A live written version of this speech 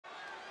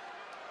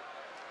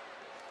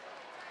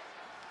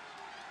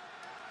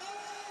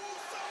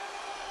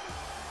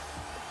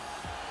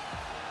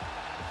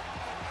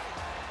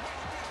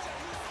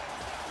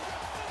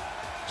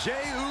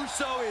Jey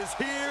Uso is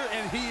here,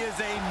 and he is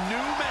a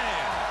new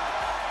man.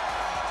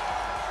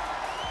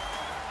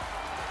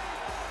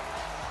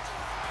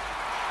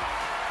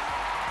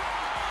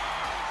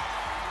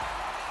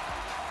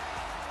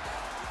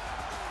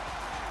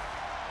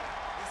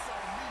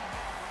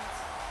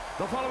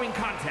 The following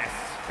contest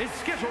is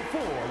scheduled for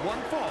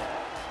one fall.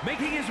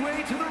 Making his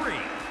way to the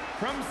ring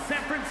from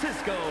San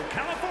Francisco,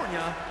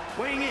 California,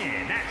 weighing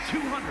in at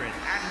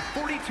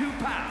 242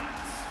 pounds.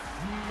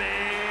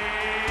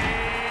 Main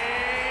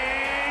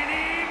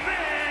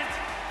event,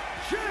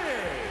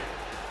 Jey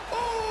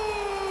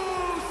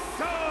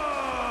Uso!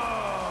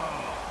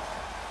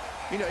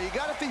 You know, you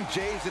got to think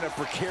Jey's in a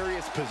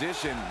precarious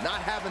position,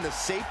 not having the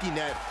safety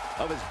net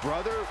of his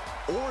brother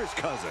or his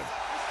cousin.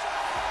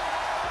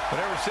 But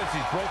ever since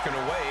he's broken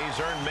away, he's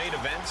earned main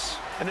events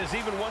and has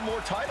even won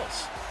more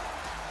titles.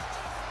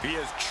 He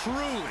has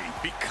truly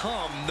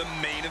become the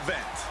main event.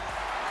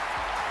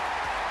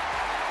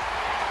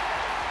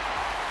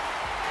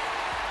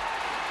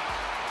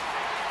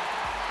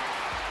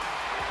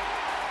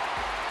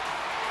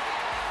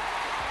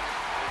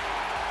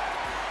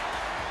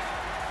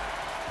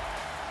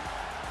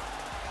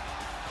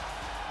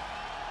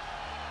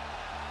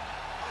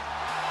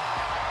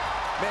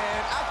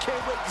 Man, I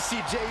can't wait to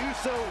see Jey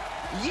Uso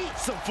yeet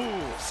some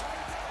fools.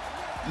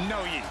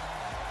 No yeet.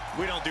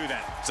 We don't do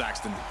that,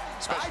 Saxton.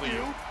 Especially I do.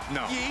 you.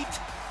 No. Yeet.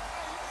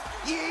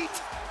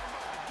 Yeet.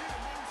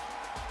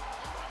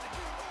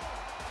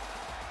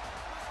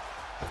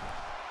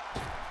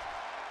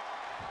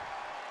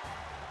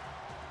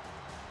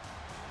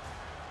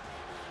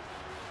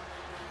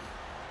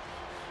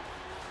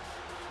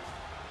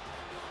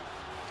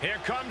 Here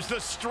comes the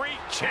street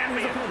And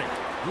his champion. opponent,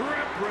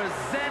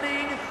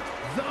 representing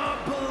the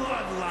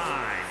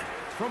Bloodline,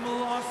 from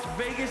Las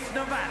Vegas,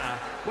 Nevada,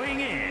 weighing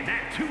in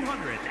at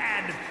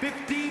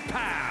 250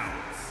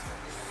 pounds,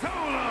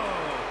 Solo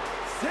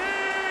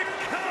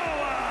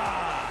Sikoa!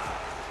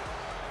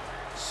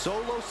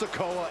 Solo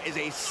Sikoa is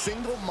a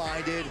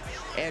single-minded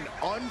and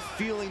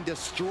unfeeling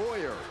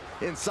destroyer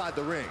inside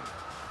the ring.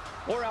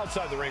 Or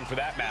outside the ring, for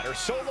that matter.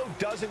 Solo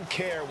doesn't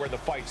care where the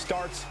fight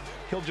starts.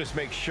 He'll just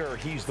make sure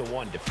he's the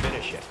one to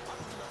finish it.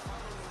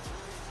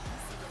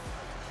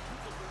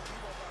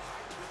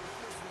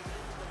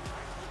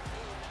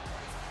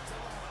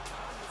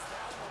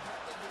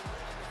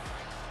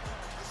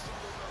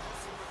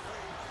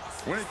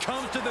 When it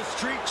comes to the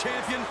street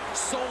champion,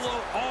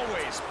 Solo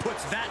always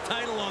puts that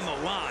title on the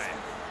line.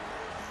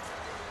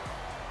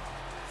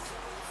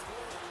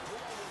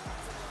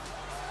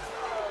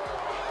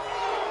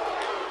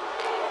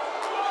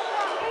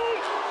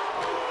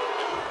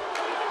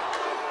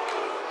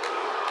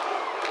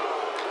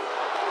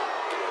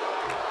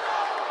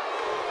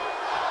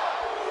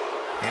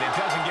 And it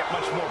doesn't get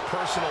much more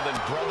personal than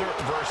brother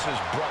versus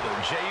brother.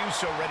 Jey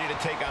Uso ready to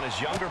take on his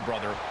younger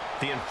brother,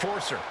 the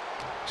Enforcer,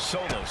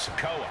 Solo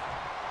Sikoa.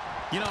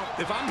 You know,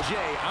 if I'm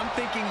Jey, I'm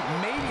thinking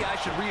maybe I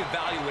should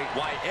reevaluate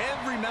why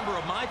every member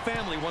of my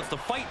family wants to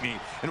fight me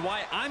and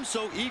why I'm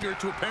so eager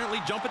to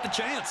apparently jump at the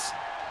chance.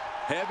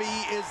 Heavy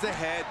is the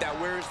head that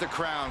wears the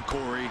crown,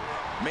 Corey.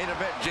 Main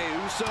event Jey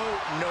Uso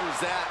knows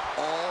that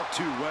all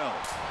too well.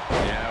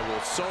 Yeah,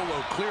 well,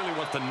 Solo clearly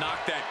wants to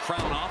knock that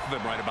crown off of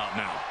him right about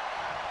now.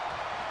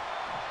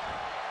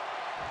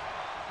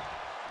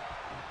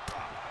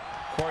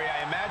 Corey,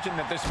 I imagine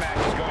that this match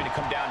is going to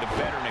come down to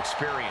veteran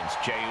experience.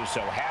 Jey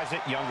Uso has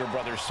it. Younger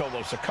brother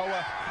Solo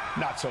Sikoa,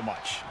 not so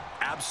much.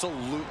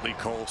 Absolutely,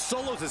 Cole.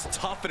 Solo's as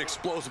tough and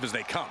explosive as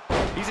they come.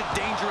 He's a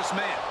dangerous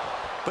man.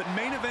 But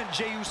main event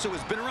Jey Uso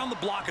has been around the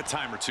block a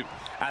time or two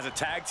as a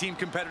tag team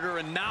competitor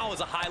and now as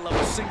a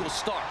high-level single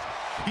star.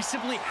 He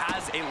simply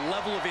has a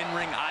level of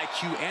in-ring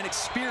IQ and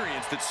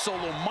experience that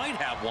Solo might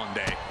have one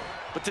day,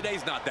 but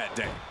today's not that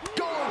day.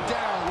 Going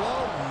down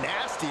low,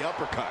 nasty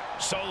uppercut.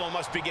 Solo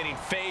must be getting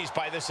phased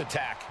by this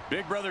attack.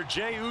 Big brother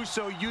Jey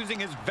Uso using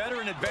his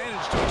veteran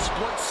advantage to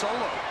exploit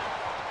Solo.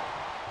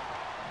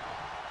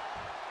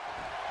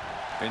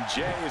 And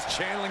Jey is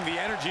channeling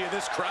the energy of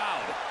this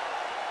crowd.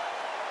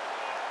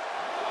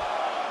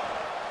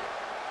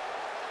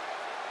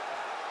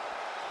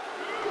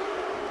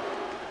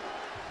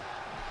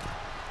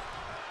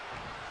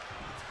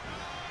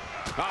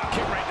 Ah,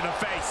 kick right to the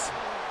face.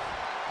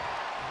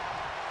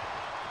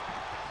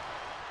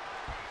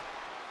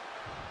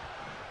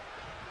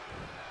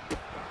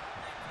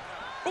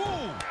 Ooh!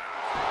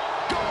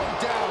 Going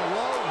down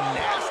low,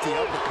 nasty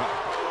uppercut.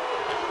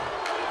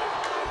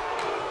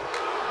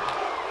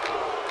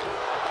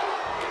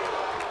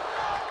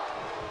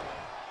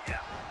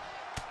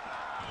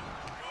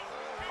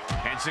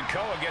 And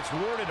Sikoa gets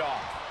warded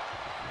off.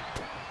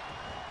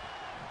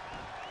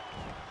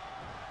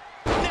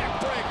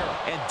 Neckbreaker.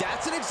 And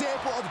that's an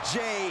example of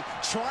Jey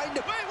trying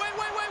to... Wait!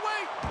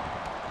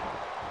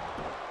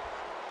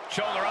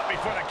 Shoulder up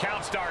before the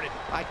count started.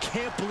 I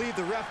can't believe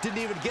the ref didn't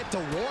even get to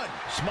one.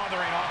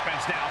 Smothering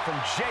offense now from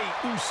Jey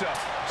Uso.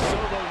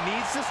 Solo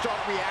needs to start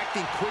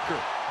reacting quicker.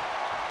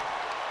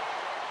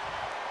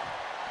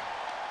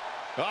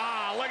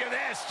 Ah, look at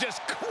this,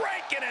 just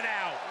cranking it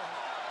out.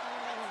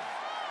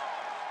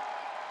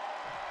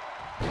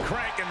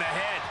 crank in the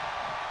head.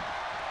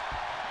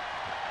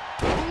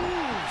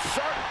 Ooh,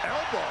 sharp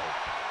elbow.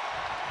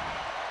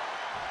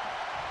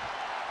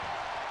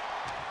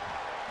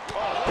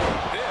 Oh,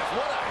 this,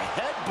 what a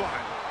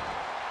headbutt.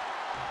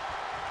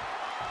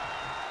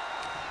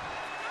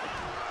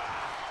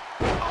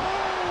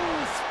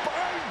 Oh,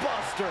 spine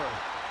buster.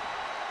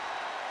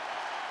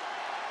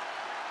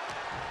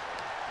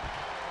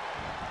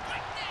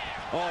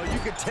 Oh, you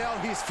can tell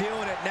he's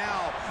feeling it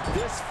now.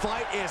 This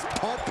fight is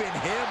pumping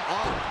him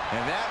up.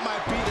 And that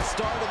might be the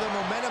start of the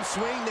momentum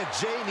swing that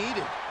Jey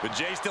needed. But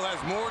Jey still has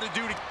more to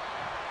do to...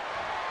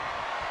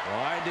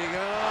 Winding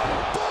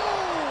up.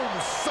 Boom!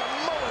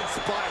 Samoan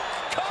spike.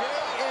 Jey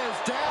is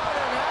down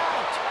and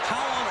out.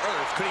 How on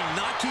earth could he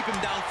not keep him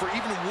down for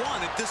even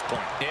one at this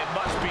point? It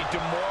must be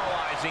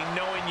demoralizing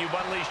knowing you've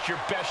unleashed your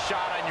best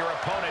shot on your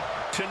opponent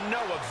to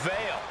no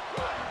avail.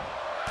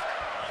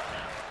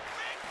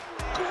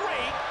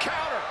 Great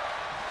counter.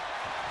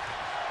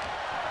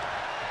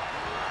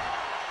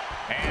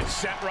 And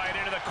sent right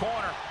into the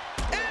corner.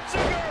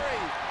 Enziguri!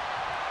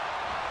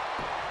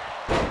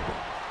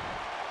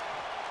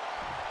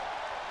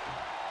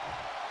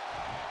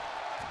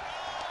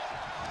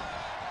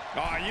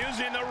 Oh,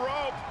 using the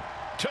rope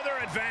to their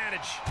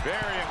advantage.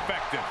 Very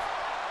effective.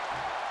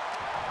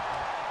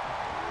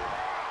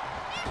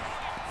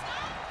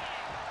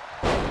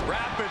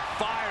 Rapid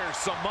fire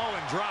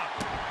Samoan drop.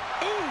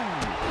 Ooh!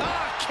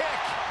 Ah,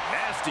 kick!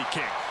 Nasty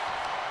kick.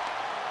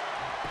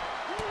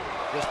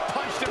 Just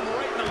punched him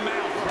right in the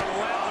mouth.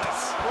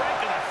 Relentless. Right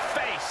to the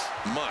face.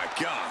 My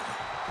God.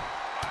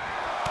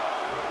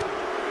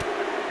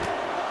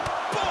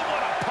 Boom,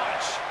 what a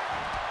punch.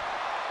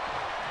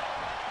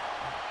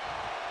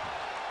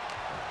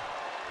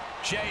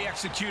 Jey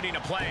executing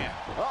a plan.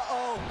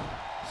 Uh-oh.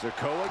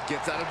 Sikoa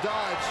gets out of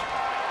dodge.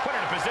 Put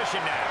in a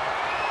position now.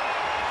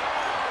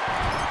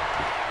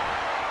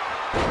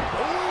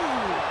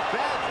 Ooh,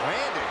 bad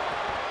landing.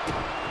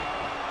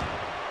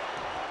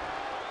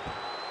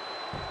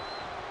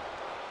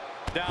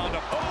 Down to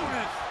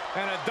opponent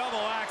and a double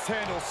axe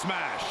handle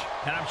smash.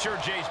 And I'm sure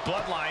Jey's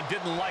bloodline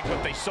didn't like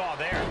what they saw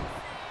there.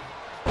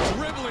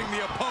 Dribbling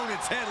the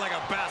opponent's head like a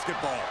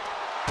basketball.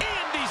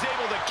 And he's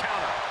able to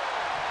counter.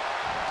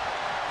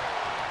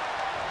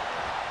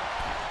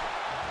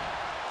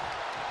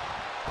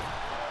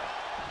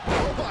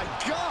 Oh my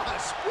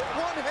gosh, with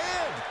one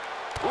hand.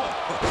 Oh,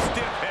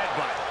 stiff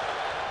headbutt.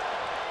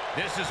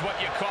 This is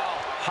what you call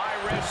high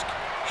risk,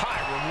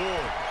 high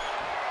reward.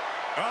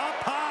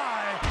 Up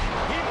high.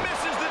 He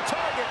misses the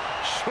target.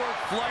 Short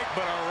flight,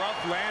 but a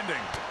rough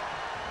landing.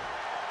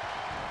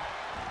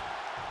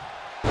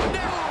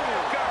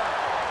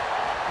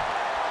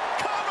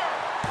 Cover.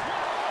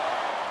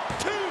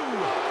 Two.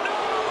 No,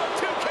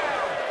 2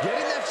 count.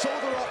 Getting that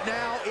shoulder up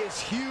now is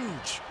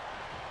huge.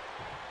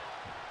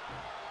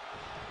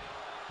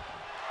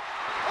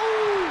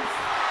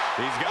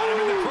 He's got him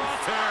in the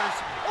crosshairs.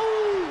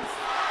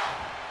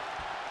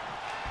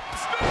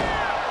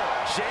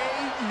 Jey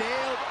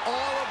nailed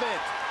all of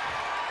it.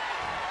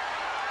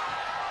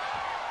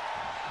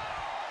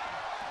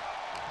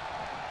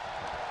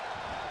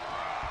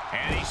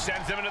 And he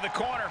sends him into the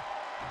corner.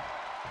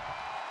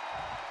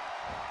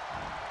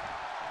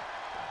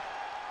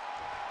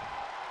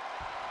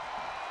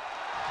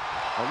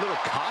 A little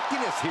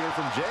cockiness here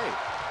from Jey.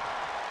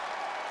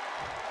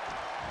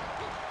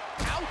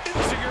 Out.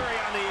 Enziguri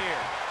on the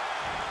ear.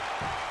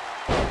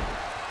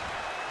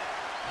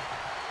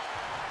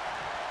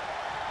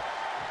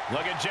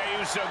 Look at Jey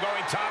Uso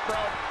going top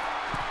rope.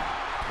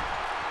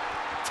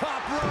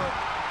 Top rope.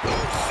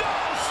 Uso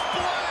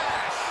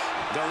splash.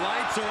 The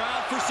lights are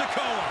out for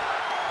Sikoa.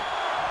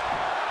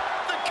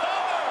 The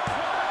cover.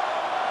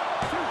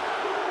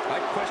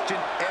 I question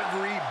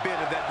every bit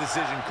of that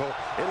decision, Cole.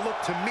 It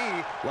looked to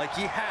me like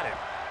he had him.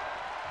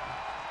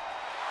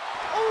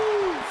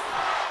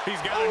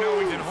 He's got to know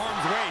he's in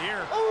harm's way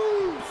here.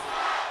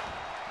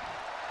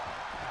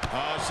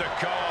 Oh,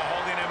 Sikoa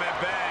holding him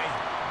at bay.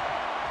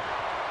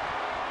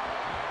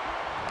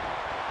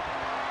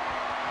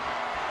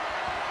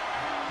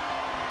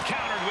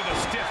 Countered with a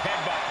stiff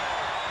headbutt.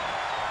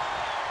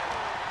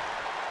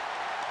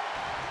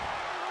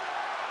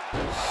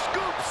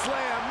 Scoop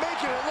slam,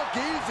 making it look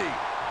easy.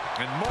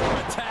 And more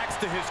attacks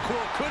to his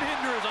core could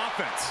hinder his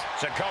offense.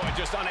 Sikoa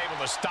just unable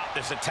to stop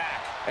this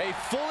attack. A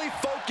fully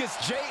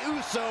focused Jey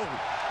Uso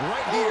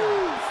right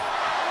here.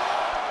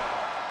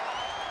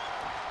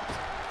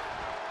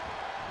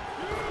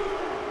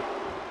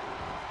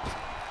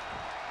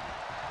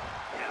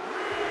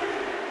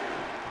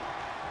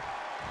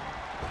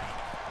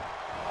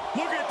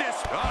 Look at this.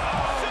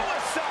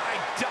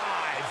 Suicide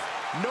dive.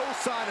 No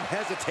sign of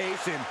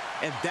hesitation,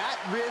 and that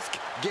risk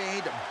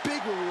gained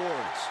big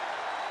rewards.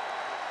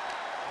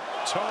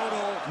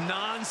 Total,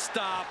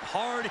 non-stop,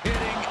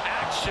 hard-hitting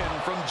action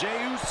from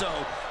Jey Uso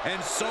and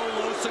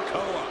Solo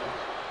Sikoa.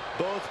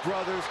 Both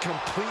brothers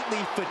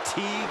completely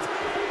fatigued.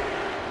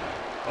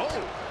 Oh,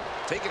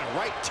 taking it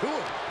right to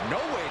him. No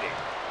waiting.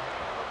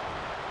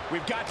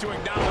 We've got to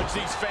acknowledge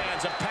these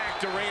fans, a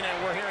packed arena,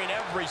 and we're hearing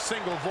every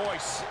single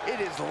voice. It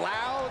is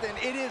loud and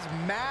it is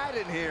mad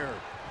in here.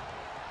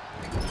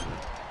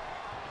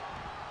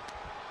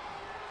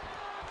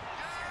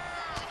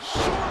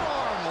 Short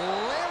arm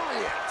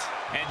lariat.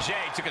 And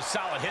Jey took a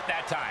solid hit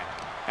that time.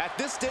 At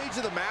this stage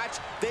of the match,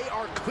 they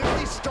are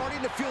clearly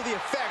starting to feel the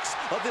effects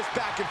of this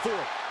back and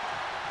forth.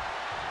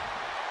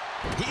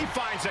 He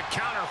finds a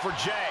counter for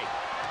Jey.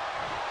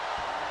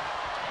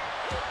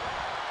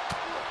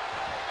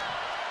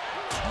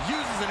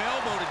 Uses an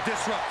elbow to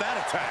disrupt that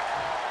attack.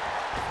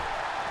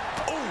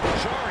 Oh,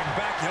 jarring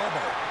back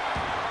elbow.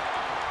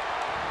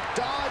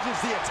 Dodges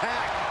the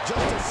attack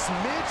just a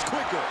smidge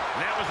quicker. And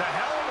that was a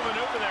hell of a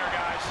maneuver there,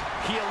 guys.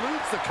 He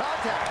eludes the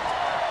contact.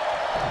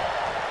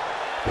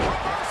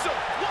 Reversal!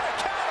 What a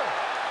counter!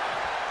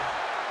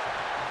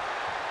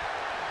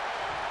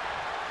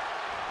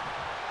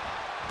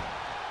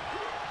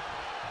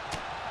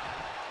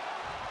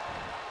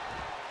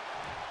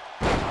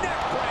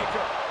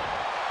 Neckbreaker!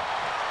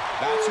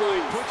 That's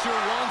right, put your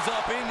ones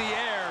up in the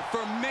air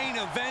for main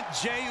event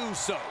Jey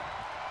Uso.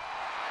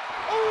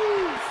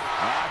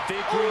 I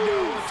think we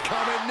know what's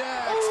coming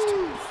next.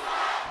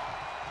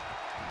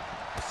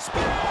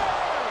 Spear!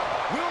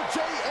 Will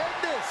Jey end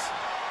this?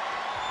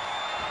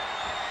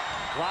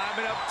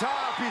 Climbing up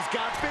top, he's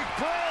got big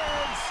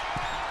plans.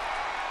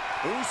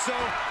 Uso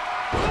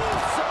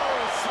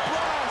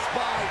splashed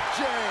by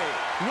Jey.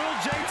 Will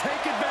Jey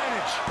take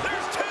advantage?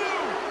 There's two!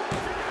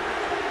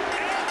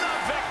 And the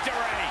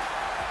victory!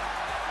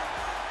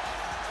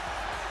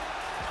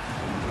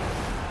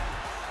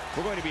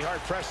 We're going to be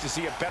hard-pressed to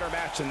see a better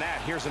match than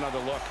that. Here's another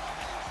look.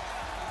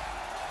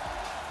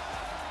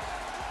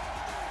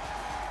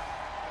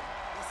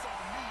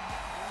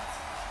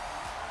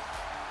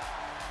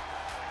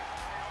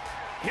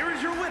 Here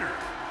is your winner,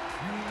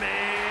 main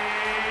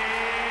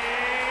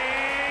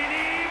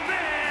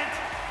event,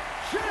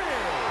 Jey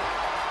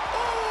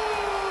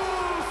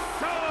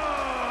Uso!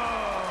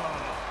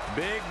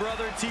 Big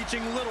brother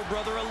teaching little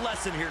brother a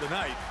lesson here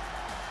tonight.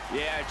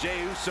 Yeah,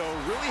 Jey Uso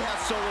really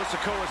has Solo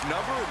Sikoa's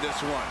number in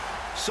this one.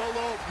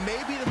 Solo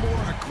may be the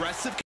more aggressive